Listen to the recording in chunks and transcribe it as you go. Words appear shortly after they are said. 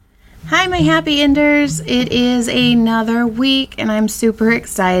Hi, my happy enders. It is another week, and I'm super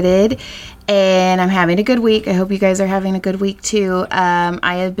excited. And I'm having a good week. I hope you guys are having a good week too.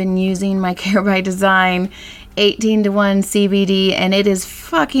 I have been using my Care by Design 18-to-1 CBD, and it is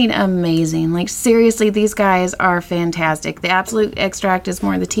fucking amazing. Like, seriously, these guys are fantastic. The Absolute extract is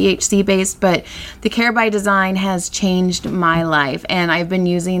more the THC based, but the Care by Design has changed my life. And I've been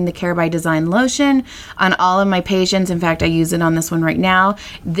using the Care by Design lotion on all of my patients. In fact, I use it on this one right now.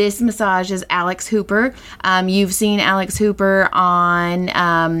 This massage is Alex Hooper. You've seen Alex Hooper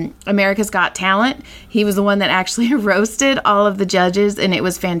on America's Got Talent. He was the one that actually roasted all of the judges, and it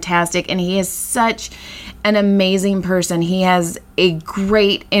was fantastic. And he is such an amazing person. He has a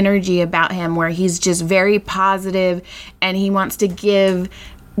great energy about him where he's just very positive and he wants to give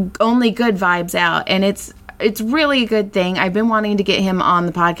only good vibes out. And it's really a good thing. I've been wanting to get him on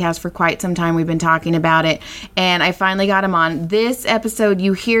the podcast for quite some time. We've been talking about it, and I finally got him on. This episode,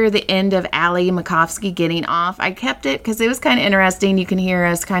 you hear the end of Ali Makovsky getting off. I kept it because it was kind of interesting. You can hear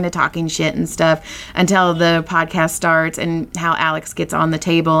us kind of talking shit and stuff until the podcast starts and how Alex gets on the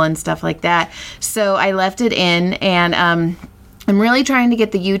table and stuff like that. So I left it in, and I'm really trying to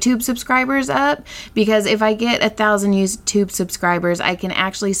get the YouTube subscribers up, because if I get 1,000 YouTube subscribers, I can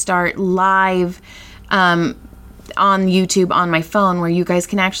actually start live on YouTube on my phone, where you guys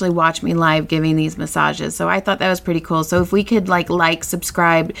can actually watch me live giving these massages. So I thought that was pretty cool. So if we could like,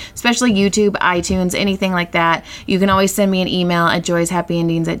 subscribe, especially YouTube, iTunes, anything like that, you can always send me an email at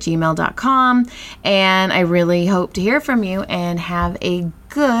joyshappyendings@gmail.com. And I really hope to hear from you, and have a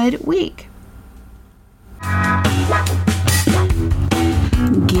good week.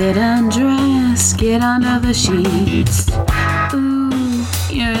 Get undressed, get under the sheets. Ooh,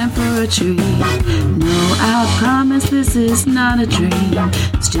 you're in for a treat. No, I promise this is not a dream.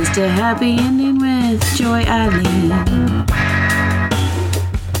 It's just a happy ending with Joy Eileen. And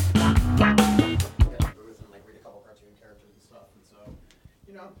like read a couple cartoon characters and stuff, and so,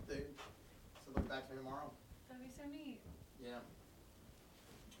 you know, they look back to me tomorrow. That'd be so neat. Yeah.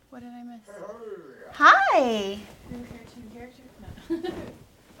 What did I miss? Hi. New cartoon character? No.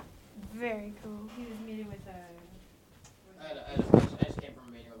 Very cool. He was meeting with a... I just came from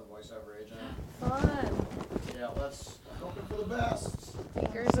a meeting with a voiceover agent. Fun. Yeah, let's hope for the best.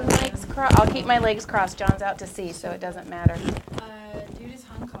 Fingers and legs crossed. I'll keep my legs crossed. John's out to sea, so it doesn't matter. dude is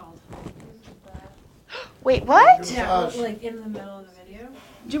hung called. Wait, what? Yeah, well, like in the middle of the video.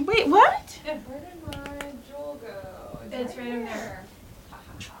 Wait, what? Yeah. Where did my jewel go? It's right over there.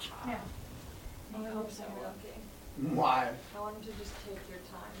 Yeah. I hope so. Lucky. Why? I want him to just take your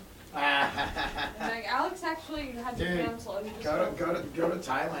time. Go And like Alex actually had to Dude, cancel. He just to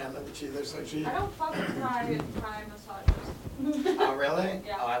Thailand. There's like I don't fuck with Thai massages. Oh really?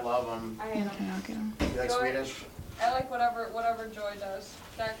 Yeah. Oh, I love them. I hate them. Okay, I'll get him. You like Joy. Swedish? I like whatever Joy does.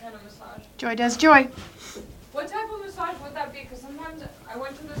 That kind of massage. Joy does joy. What type of massage would that be? Because sometimes I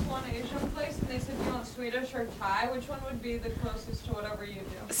went to this one Asian place and they said, you want Swedish or Thai? Which one would be the closest to whatever you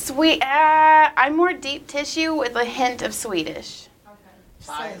do? Sweet. I'm more deep tissue with a hint of Swedish. Okay.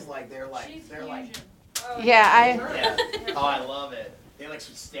 Thai is like they're She's like. fusion. Oh, Yeah, Yeah. Oh, I love it. They like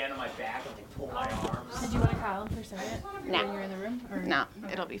stand on my back and like pull my arms. Did you want to call him for a I second? just want to be No. When you're in the room? Or? No,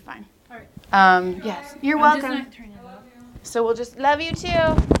 it'll be fine. Alright. Yes, you're I'm just welcome. not turning it I love off. you. So we'll just love you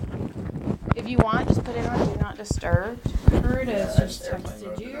too. If you want, just put it on Do Not Disturb. Curtis just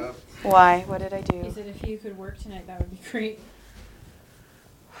texted you. Why? What did I He do? said if you could work tonight, that would be great.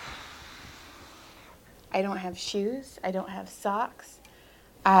 I don't have shoes. I don't have socks.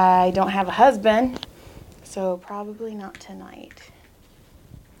 I don't have a husband. So probably not tonight.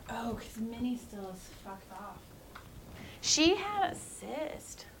 Oh, because Minnie still is fucked off. She had a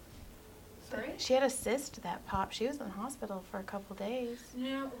cyst. Sorry? She had a cyst that popped. She was in the hospital for a couple days.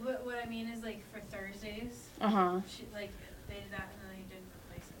 No, but what I mean is like for Thursdays, Uh-huh. she they did that and then they didn't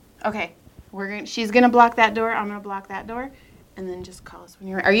replace it. Okay. She's gonna block that door. I'm gonna block that door. And then just call us when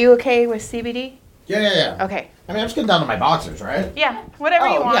you're ready. Are you okay with CBD? Yeah. Okay. I mean, I'm just getting down to my boxers, right? Yeah, whatever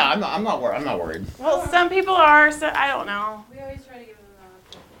you want. Yeah, I'm not worried. Well, some people are, so I don't know. We always try to give them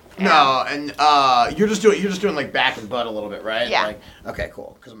No, and you're just doing like back and butt a little bit, right? Yeah. Like, okay,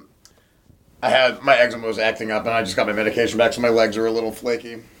 cool. Because I had my eczema was acting up, and I just got my medication back, so my legs are a little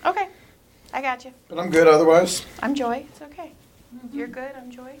flaky. Okay. I got you. But I'm good otherwise. I'm Joy. It's okay. You're good.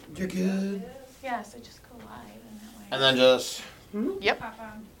 I'm Joy. You're good. Yeah, so just go live in that way. And then just Yep.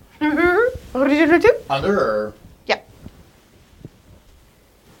 Papa. What did you do? under or Yep.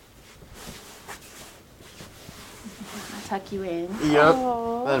 I'll tuck you in. Yep.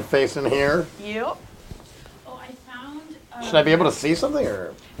 Oh. And then facing here. Yep. Oh, I found. Should I be able to see something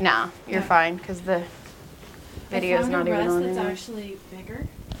or? Nah, you're Yeah. fine because the video's I found not a even rest on that's anymore. actually bigger.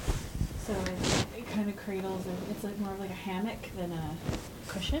 So it kind of cradles, and it's like more of like a hammock than a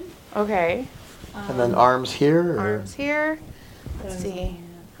cushion. Okay. And then arms here? Or? Arms here. Let's So, see.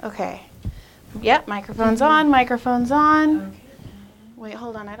 yeah. Okay. Yep, microphone's on, microphone's on. Okay. Wait,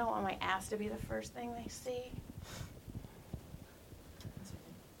 hold on. I don't want my ass to be the first thing they see.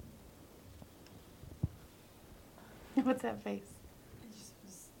 What's that face? It just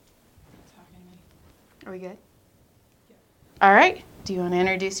was talking to me. Are we good? Yeah. All right. Do you want to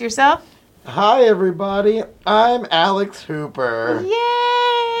introduce yourself? Hi, everybody. I'm Alex Hooper.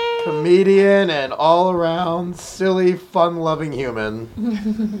 Yay! Comedian and all-around silly, fun-loving human.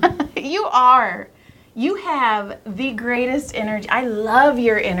 You are. You have the greatest energy. I love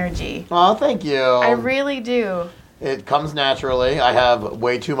your energy. Oh, thank you. I really do. It comes naturally. I have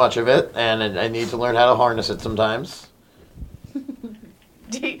way too much of it, and I need to learn how to harness it sometimes.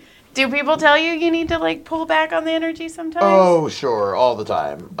 Do people tell you you need to like pull back on the energy sometimes? Oh, sure, all the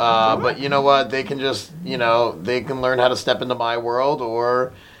time. But you know what? They can just, they can learn how to step into my world,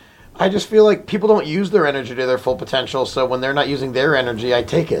 or I just feel like people don't use their energy to their full potential. So when they're not using their energy, I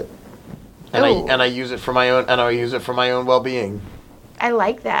take it, and Ooh. I use it for my own, and I use it for my own well-being. I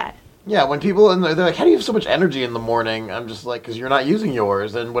like that. Yeah, when people and they're like, "How do you have so much energy in the morning?" I'm just like, "Because you're not using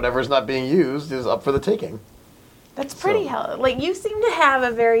yours, and whatever's not being used is up for the taking." That's pretty So- healthy. Like you seem to have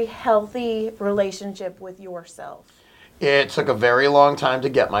a very healthy relationship with yourself. It took a very long time to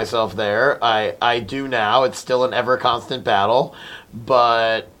get myself there. I do now. It's still an ever constant battle.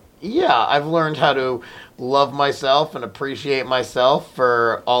 But yeah, I've learned how to love myself and appreciate myself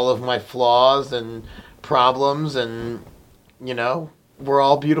for all of my flaws and problems. And, we're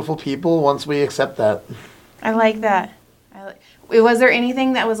all beautiful people once we accept that. I like that. Was there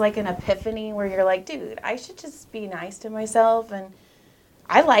anything that was like an epiphany where you're like, dude, I should just be nice to myself and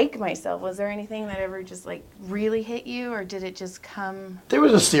I like myself? Was there anything that ever just like really hit you, or did it just come? There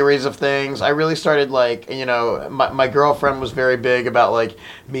was a series of things. I really started my girlfriend was very big about like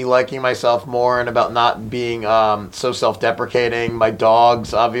me liking myself more and about not being so self-deprecating. My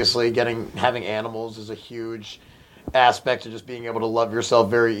dogs, obviously, having animals is a huge aspect of just being able to love yourself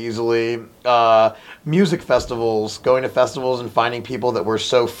very easily. Music festivals, going to festivals and finding people that were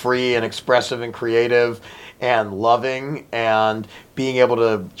so free and expressive and creative and loving, and being able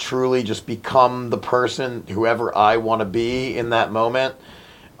to truly just become the person, whoever I want to be in that moment.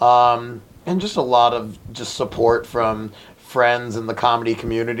 And just a lot of just support from friends in the comedy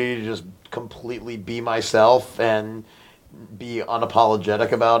community to just completely be myself and be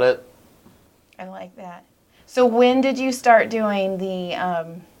unapologetic about it. I like that. So when did you start doing the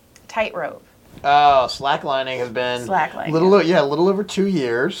tightrope? Oh, slacklining has been Slacklining, a little over 2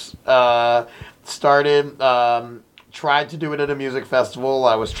 years. Started, tried to do it at a music festival.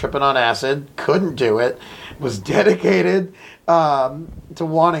 I was tripping on acid, couldn't do it. Was dedicated to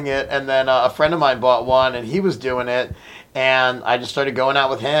wanting it, and then a friend of mine bought one, and he was doing it, and I just started going out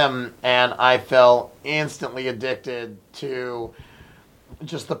with him, and I fell instantly addicted to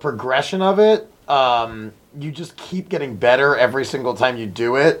just the progression of it. You just keep getting better every single time you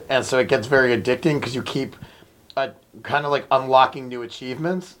do it, and so it gets very addicting because you keep kind of like unlocking new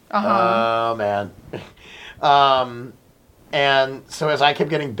achievements. Oh man. And so as I kept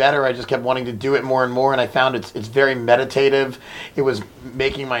getting better, I just kept wanting to do it more and more, and I found it's very meditative. It was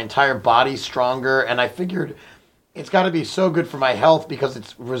making my entire body stronger, and I figured it's got to be so good for my health because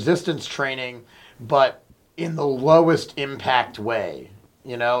it's resistance training, but in the lowest impact way.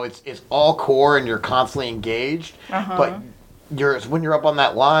 It's all core and you're constantly engaged, but when you're up on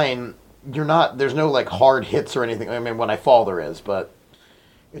that line, there's no like hard hits or anything. I mean, when I fall there is, but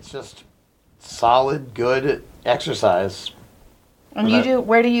it's just solid, good exercise. And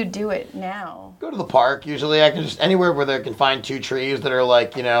where do you do it now? Go to the park. Usually I can just, anywhere where they can find two trees that are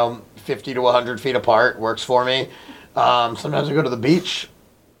like, 50 to 100 feet apart works for me. Sometimes I go to the beach.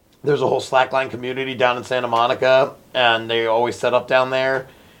 There's a whole slackline community down in Santa Monica, and they always set up down there.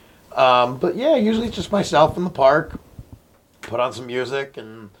 But yeah, usually it's just myself in the park, put on some music,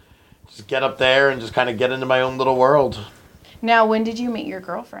 and just get up there and just kind of get into my own little world. Now, when did you meet your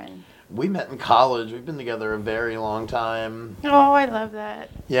girlfriend? We met in college. We've been together a very long time. Oh, I love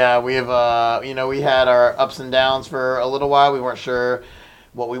that. Yeah, we have, we had our ups and downs for a little while. We weren't sure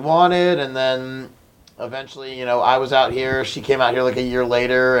what we wanted, and then eventually, I was out here. She came out here like a year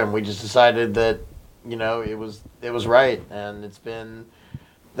later, and we just decided that, it was right. And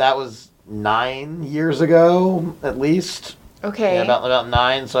that was 9 years ago, at least. Okay. Yeah, about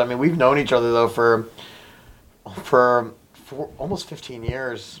 9. So, I mean, we've known each other, though, for almost 15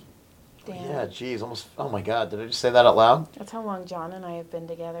 years. Damn. Yeah, geez, almost, oh my God, did I just say that out loud? That's how long John and I have been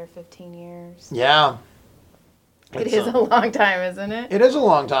together, 15 years. Yeah. It is a long time, isn't it? It is a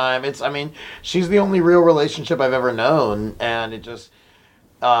long time. I mean, she's the only real relationship I've ever known, and it just,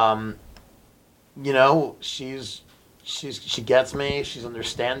 you know, she gets me. She's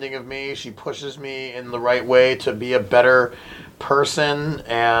understanding of me. She pushes me in the right way to be a better person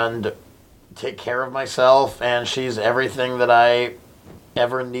and take care of myself, and she's everything that I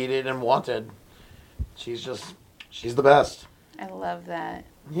ever needed and wanted. She's the best. I love that.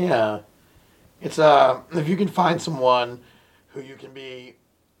 Yeah. It's if you can find someone who you can be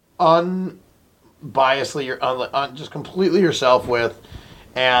unbiasedly, just completely yourself with,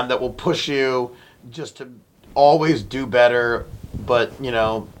 and that will push you just to always do better, but, you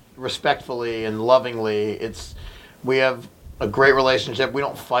know, respectfully and lovingly. We have a great relationship. We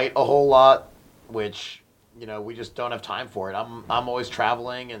don't fight a whole lot, which, you know, we just don't have time for it. I'm always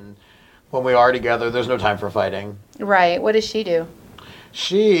traveling, and when we are together, there's no time for fighting. Right. What does she do?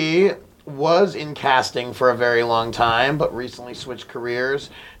 She was in casting for a very long time, but recently switched careers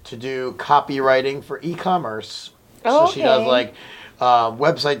to do copywriting for e-commerce. Oh, so she does like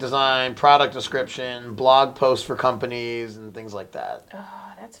website design, product description, blog posts for companies, and things like that.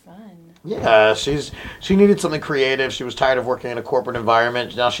 Oh, that's fun. Yeah, she needed something creative. She was tired of working in a corporate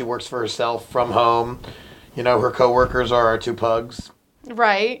environment. Now she works for herself from home. You know, her coworkers are our two pugs.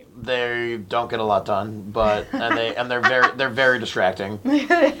 Right. They don't get a lot done, but they're very distracting.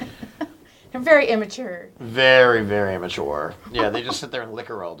 They're very immature. Very, very immature. Yeah, they just sit there and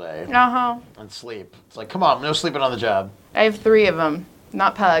liquor all day Uh-huh. and sleep. It's like, come on, no sleeping on the job. I have 3 of them.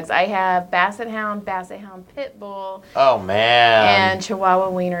 Not pugs. I have Basset Hound Pit Bull, Oh, man. and Chihuahua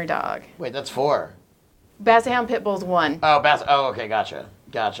Wiener Dog. Wait, that's 4. Basset Hound Pit Bull's 1. Oh, okay, gotcha.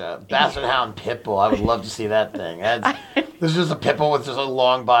 Basset Hound Pitbull. I would love to see that thing. This is just a pitbull with just a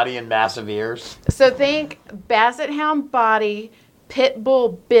long body and massive ears. So think Basset Hound body, Pit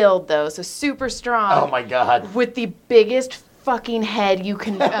Bull build, though, so super strong. Oh, my God. With the biggest fucking head you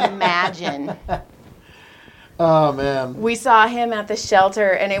can imagine. Oh, man. We saw him at the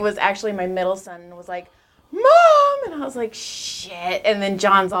shelter, and it was actually my middle son, and was like, Mom! And I was like, shit. And then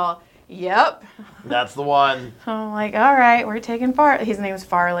John's all, yep. That's the one. I'm like, all right, we're taking Farley. His name is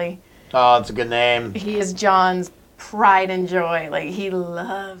Farley. Oh, it's a good name. He is John's pride and joy. Like, he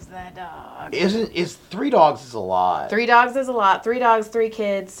loves that dog. Is 3 dogs is a lot. 3 dogs is a lot. 3 dogs, 3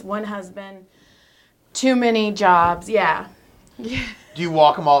 kids, 1 husband, too many jobs. Yeah. Do you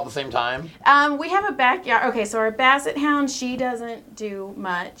walk them all at the same time? We have a backyard. Okay, so our Basset Hound, she doesn't do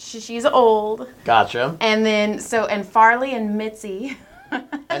much. She's old. Gotcha. And then, and Farley and Mitzi.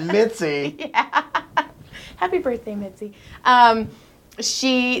 And Mitzi. Yeah. Happy birthday, Mitzi.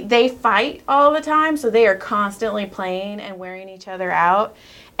 They fight all the time, so they are constantly playing and wearing each other out.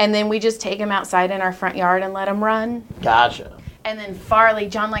 And then we just take them outside in our front yard and let them run. Gotcha. And then Farley,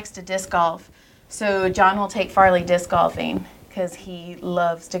 John likes to disc golf. So John will take Farley disc golfing because he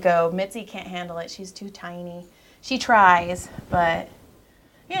loves to go. Mitzi can't handle it. She's too tiny. She tries, but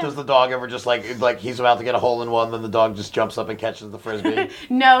yeah. Does the dog ever just like he's about to get a hole in one, then the dog just jumps up and catches the frisbee?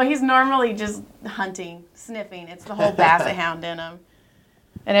 No, he's normally just hunting, sniffing. It's the whole Basset Hound in him.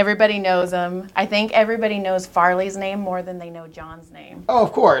 And everybody knows him. I think everybody knows Farley's name more than they know John's name. Oh,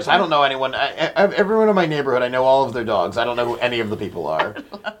 of course. I don't know anyone. Everyone in my neighborhood, I know all of their dogs. I don't know who any of the people are.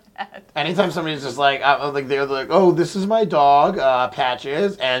 I love that. Anytime somebody's just like, they're like, oh, this is my dog,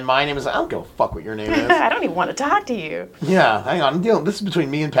 Patches, and my name is, I don't give a fuck what your name is. I don't even want to talk to you. Yeah, hang on. This is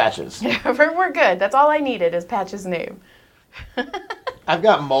between me and Patches. We're good. That's all I needed is Patch's name. I've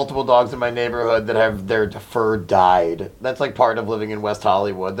got multiple dogs in my neighborhood that have their fur dyed. That's like part of living in West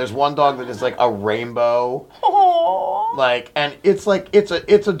Hollywood. There's one dog that is like a rainbow. Aww. Like, and it's like, it's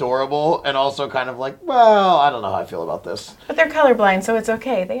adorable and also kind of like, well, I don't know how I feel about this. But they're colorblind, so it's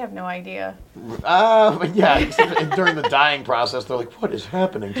okay. They have no idea. But yeah, except during the dying process, they're like, what is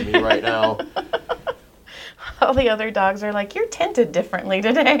happening to me right now? All the other dogs are like, you're tinted differently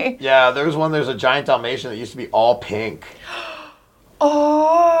today. Yeah, there's a giant Dalmatian that used to be all pink.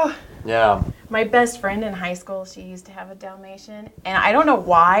 Oh. Yeah. My best friend in high school, she used to have a Dalmatian. And I don't know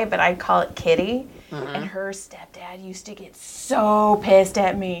why, but I'd call it Kitty. Mm-hmm. And her stepdad used to get so pissed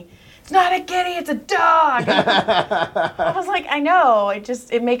at me. It's not a kitty, it's a dog. I was like, I know.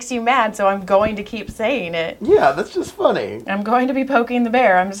 It makes you mad, so I'm going to keep saying it. Yeah, that's just funny. I'm going to be poking the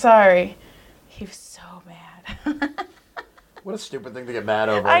bear. I'm sorry. He was so mad. What a stupid thing to get mad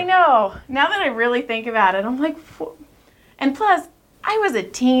over. I know. Now that I really think about it, I'm like, and plus, I was a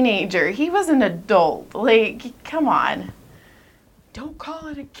teenager. He was an adult. Like, come on. Don't call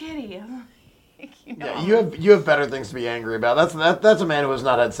it a kitty. Like, Yeah, you have better things to be angry about. That's a man who has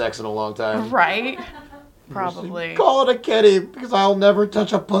not had sex in a long time. Right? Probably. Call it a kitty because I'll never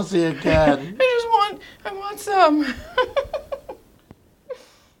touch a pussy again. I just want I want some.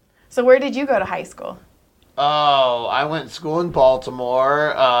 So where did you go to high school? Oh, I went to school in Baltimore,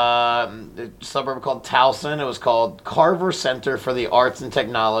 a suburb called Towson. It was called Carver Center for the Arts and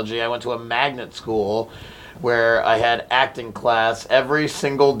Technology. I went to a magnet school where I had acting class every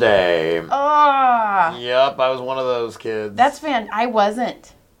single day. Oh, Yep, I was one of those kids. I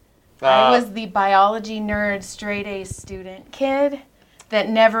wasn't. I was the biology nerd, straight A student kid that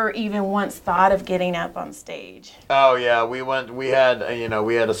never even once thought of getting up on stage. Oh yeah, we had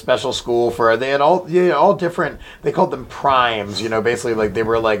a special school for, they had all different, they called them primes, basically like they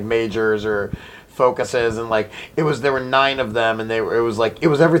were like majors or focuses, and like there were 9 of them, and it was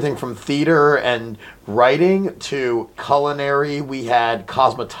everything from theater and writing to culinary. We had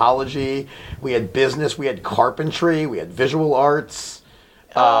cosmetology, we had business, we had carpentry, we had visual arts.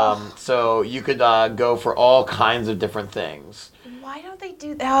 So you could go for all kinds of different things. Why don't they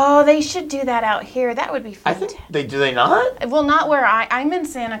do that? Oh, they should do that out here. That would be I fantastic. think do they not? Well, not where I'm in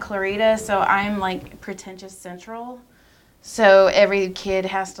Santa Clarita, so I'm like pretentious central. So every kid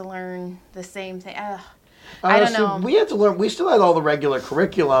has to learn the same thing. I don't know. We had to learn. We still had all the regular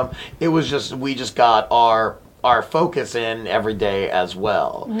curriculum. It was just we just got our focus in every day as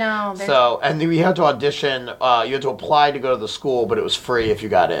well. No. So and then we had to audition. You had to apply to go to the school, but it was free if you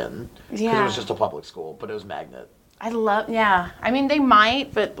got in. Yeah. It was just a public school, but it was magnet. I mean, they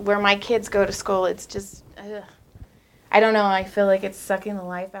might, but where my kids go to school, it's just, I don't know. I feel like it's sucking the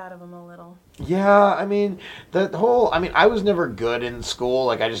life out of them a little. Yeah, I mean, I was never good in school.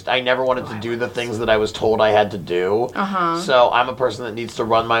 Like, I never wanted to do the things that I was told I had to do. Uh-huh. So I'm a person that needs to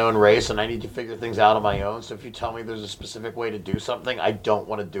run my own race, and I need to figure things out on my own. So if you tell me there's a specific way to do something, I don't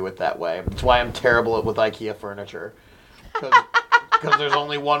want to do it that way. That's why I'm terrible with IKEA furniture. Because there's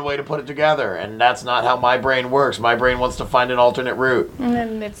only one way to put it together, and that's not how my brain works. My brain wants to find an alternate route. And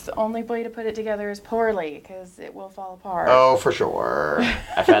then it's the only way to put it together is poorly, because it will fall apart. Oh, for sure.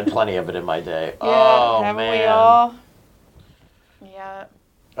 I've had plenty of it in my day. Yeah, oh, haven't man. we all?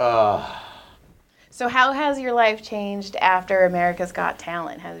 Yeah. So how has your life changed after America's Got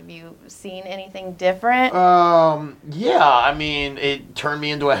Talent? Have you seen anything different? Yeah, I mean, it turned me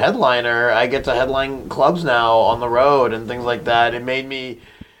into a headliner. I get to headline clubs now on the road and things like that. It made me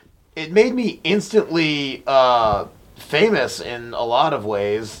instantly famous in a lot of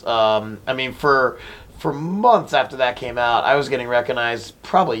ways. I mean, for months after that came out, I was getting recognized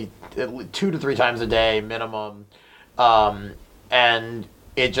probably 2 to 3 times a day minimum. And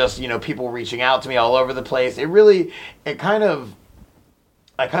it just, people reaching out to me all over the place. I kind of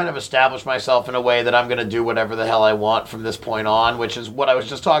established myself in a way that I'm going to do whatever the hell I want from this point on, which is what I was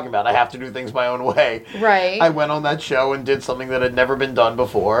just talking about. I have to do things my own way. Right. I went on that show and did something that had never been done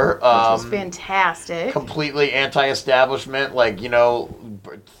before. Which was fantastic. Completely anti-establishment, like,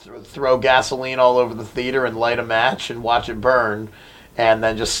 throw gasoline all over the theater and light a match and watch it burn, and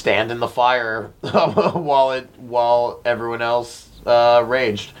then just stand in the fire while everyone else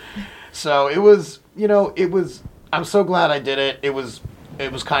raged. So it was, I'm so glad I did it. It was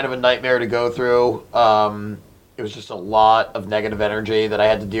kind of a nightmare to go through. It was just a lot of negative energy that I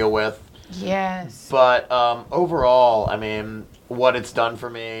had to deal with. Yes. But overall, I mean, what it's done for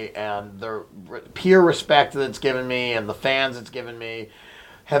me and the peer respect that it's given me and the fans it's given me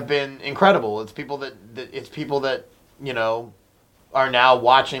have been incredible. It's people that are now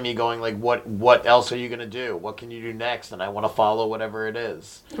watching me going like, what else are you going to do? What can you do next? And I want to follow whatever it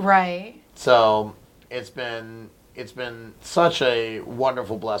is. Right. So it's been such a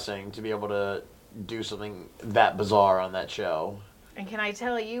wonderful blessing to be able to do something that bizarre on that show. And can I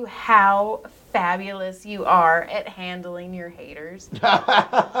tell you how fabulous you are at handling your haters?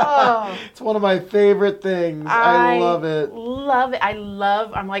 Oh, It's one of my favorite things. I love it. Love it.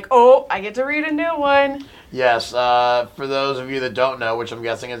 I'm like, oh, I get to read a new one. Yes, for those of you that don't know, which I'm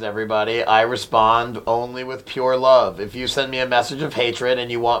guessing is everybody, I respond only with pure love. If you send me a message of hatred and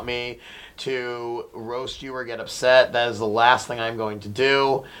you want me to roast you or get upset, that is the last thing I'm going to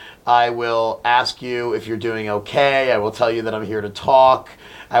do. I will ask you if you're doing okay. I will tell you that I'm here to talk.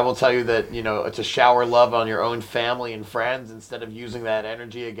 I will tell you that, to shower love on your own family and friends instead of using that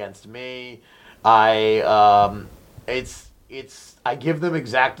energy against me. I give them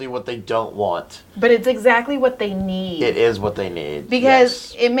exactly what they don't want. But it's exactly what they need. It is what they need.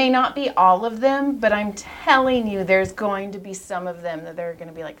 Because yes. It may not be all of them, but I'm telling you, there's going to be some of them that they're going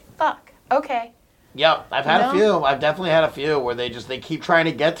to be like, fuck, okay. Yep, I've had a few. I've definitely had a few where they keep trying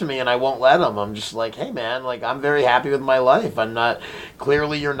to get to me and I won't let them. I'm just like, hey man, like I'm very happy with my life. I'm not,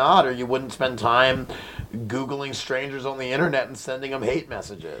 clearly you're not, or you wouldn't spend time Googling strangers on the internet and sending them hate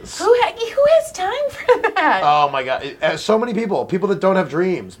messages. Who has time for that? Oh my God. So many people that don't have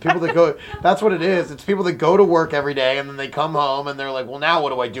dreams, people that go, that's what it is. It's people that go to work every day and then they come home and they're like, well, now what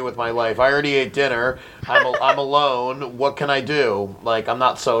do I do with my life? I already ate dinner. I'm alone. What can I do? Like, I'm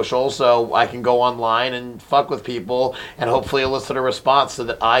not social, so I can go online and fuck with people and hopefully elicit a response so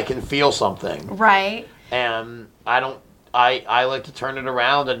that I can feel something. Right. And I like to turn it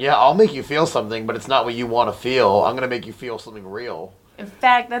around and yeah, I'll make you feel something, but it's not what you want to feel. I'm going to make you feel something real. In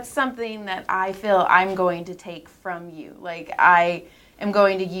fact, that's something that I feel I'm going to take from you. Like, I am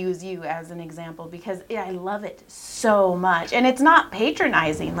going to use you as an example because I love it so much. And it's not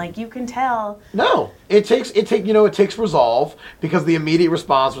patronizing, like you can tell. No, it takes resolve, because the immediate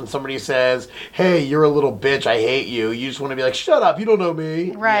response when somebody says, "Hey, you're a little bitch, I hate you," you just want to be like, "Shut up, you don't know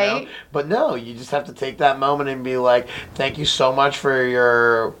me." Right. You know? But no, you just have to take that moment and be like, "Thank you so much for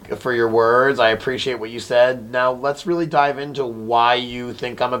your words. I appreciate what you said. Now let's really dive into why you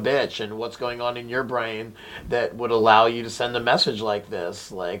think I'm a bitch and what's going on in your brain that would allow you to send a message like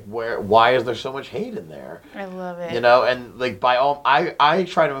this. Like, why is there so much hate in there?" I love it. You know, and like I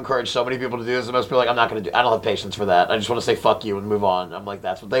try to encourage so many people to do this, and most people are like, I don't have patience for that. I just want to say fuck you and move on. I'm like,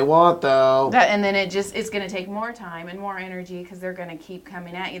 that's what they want though. And then it's going to take more time and more energy because they're going to keep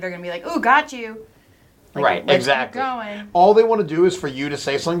coming at you. They're going to be like, "Ooh, got you." Like, right, let's exactly. Keep going. All they want to do is for you to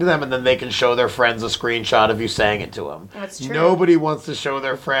say something to them, and then they can show their friends a screenshot of you saying it to them. That's true. Nobody wants to show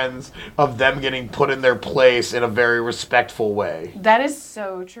their friends of them getting put in their place in a very respectful way. That is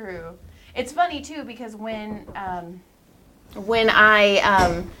so true. It's funny too because when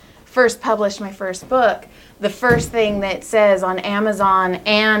I first published my first book, the first thing that says on Amazon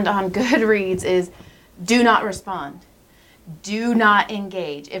and on Goodreads is, "Do not respond. Do not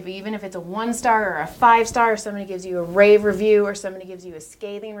engage." Even if it's a 1-star or a 5-star, or somebody gives you a rave review or somebody gives you a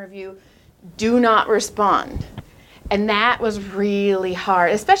scathing review, do not respond. And that was really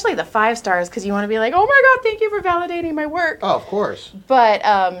hard, especially the 5 stars, because you want to be like, "Oh my God, thank you for validating my work." Oh, of course. But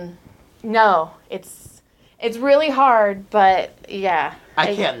no, it's really hard. But yeah,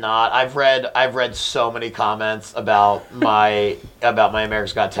 I can't not. I've read so many comments about my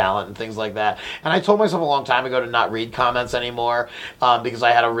America's Got Talent and things like that. And I told myself a long time ago to not read comments anymore, because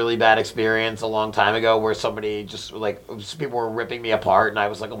I had a really bad experience a long time ago where somebody just people were ripping me apart, and I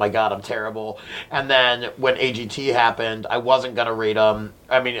was like, "Oh my God, I'm terrible." And then when AGT happened, I wasn't gonna read them.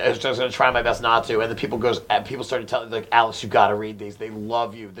 I mean, I was just gonna try my best not to. And then people started telling me, like, "Alex, you gotta read these. They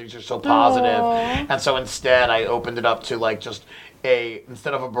love you. They're just so positive." Aww. And so instead, I opened it up to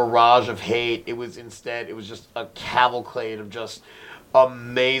instead of a barrage of hate, it was just a cavalcade of just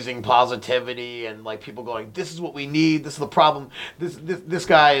amazing positivity and like people going, "This is what we need. This is the problem. This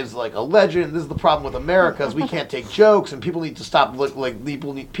guy is like a legend. This is the problem with America is we can't take jokes, and people need to stop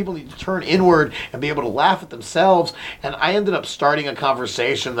people need to turn inward and be able to laugh at themselves." And I ended up starting a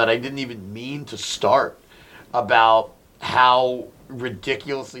conversation that I didn't even mean to start about how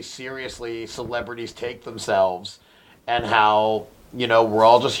ridiculously seriously celebrities take themselves. And how, we're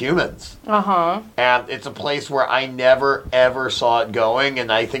all just humans. Uh-huh. And it's a place where I never, ever saw it going.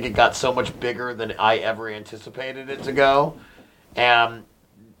 And I think it got so much bigger than I ever anticipated it to go. And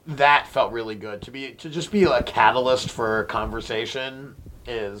that felt really good. To just be a catalyst for conversation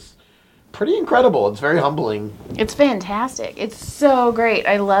is pretty incredible. It's very humbling. It's fantastic. It's so great.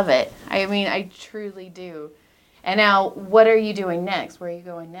 I love it. I mean, I truly do. And now, what are you doing next? Where are you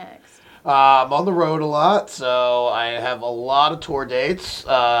going next? I'm on the road a lot, so I have a lot of tour dates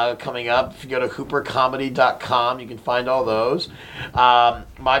coming up. If you go to hoopercomedy.com, you can find all those. My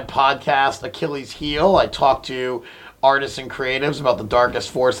podcast, Achilles Heel, I talk to artists and creatives about the darkest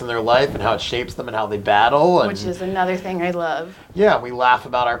force in their life and how it shapes them and how they battle. Which is another thing I love. Yeah, we laugh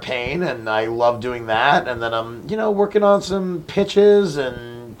about our pain, and I love doing that. And then I'm, working on some pitches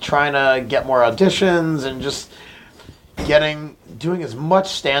and trying to get more auditions and just doing as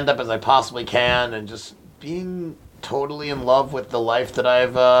much stand-up as I possibly can, and just being totally in love with the life that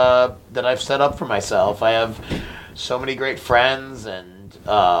I've set up for myself. I have so many great friends, and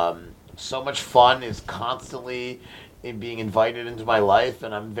so much fun is constantly being invited into my life,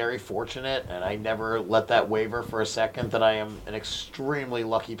 and I'm very fortunate, and I never let that waver for a second that I am an extremely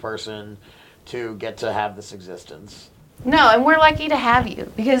lucky person to get to have this existence. No, and we're lucky to have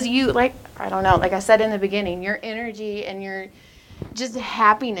you because you, like I said in the beginning, your energy and your just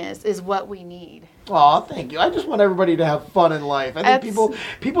happiness is what we need. Aw, thank you. I just want everybody to have fun in life. I think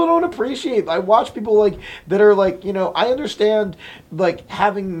people don't appreciate. I watch people that are I understand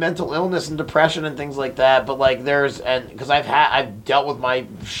having mental illness and depression and things like that, but because I've dealt with my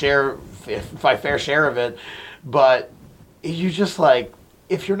fair share of it, but you just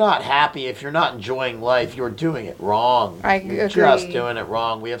if you're not happy, if you're not enjoying life, you're doing it wrong. You're just doing it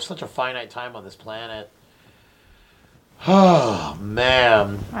wrong. We have such a finite time on this planet. Oh,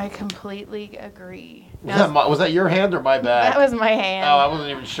 man. I completely agree. Was that your hand or my back? That was my hand. Oh, I wasn't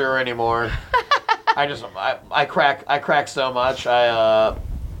even sure anymore. I crack so much.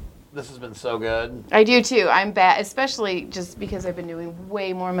 This has been so good. I do too. I'm bad, especially just because I've been doing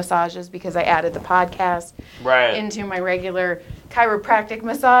way more massages because I added the podcast into my regular chiropractic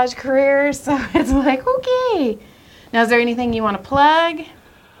massage career. So it's like, okay. Now, is there anything you want to plug?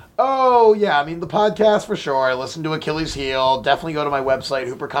 Oh, yeah. I mean, the podcast for sure. I listen to Achilles Heel. Definitely go to my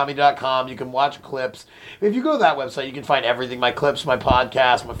website, hoopercomedy.com. You can watch clips. If you go to that website, you can find everything. My clips, my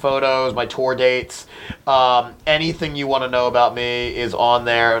podcast, my photos, my tour dates. Anything you want to know about me is on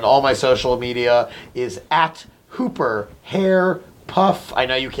there. And all my social media is at Hooper Hair Puff. I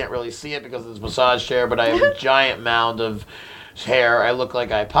know you can't really see it because of this massage chair, but I have a giant mound of hair. I look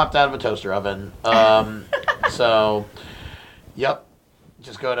like I popped out of a toaster oven. So, yep.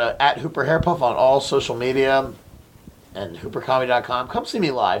 Just go to @HooperHairPuff on all social media and hoopercomedy.com. Come see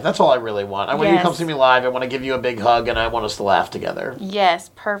me live. That's all I really want. I want you to come see me live. I want to give you a big hug, and I want us to laugh together. Yes,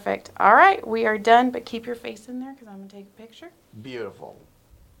 perfect. All right, we are done, but keep your face in there because I'm going to take a picture. Beautiful.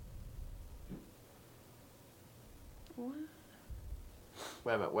 What?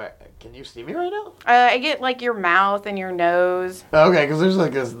 Wait a minute. Where, can you see me right now? I get like your mouth and your nose. Okay, because there's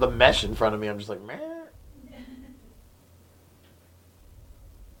like the mesh in front of me. I'm just like, man.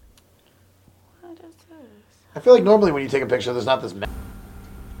 I feel like normally when you take a picture, there's not this.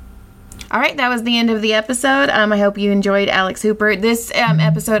 All right, that was the end of the episode. I hope you enjoyed Alex Hooper. This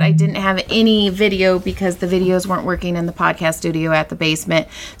episode, I didn't have any video because the videos weren't working in the podcast studio at the basement.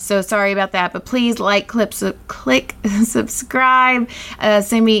 So sorry about that. But please click, subscribe,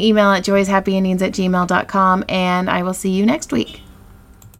 send me an email at joyshappyendings@gmail.com, and I will see you next week.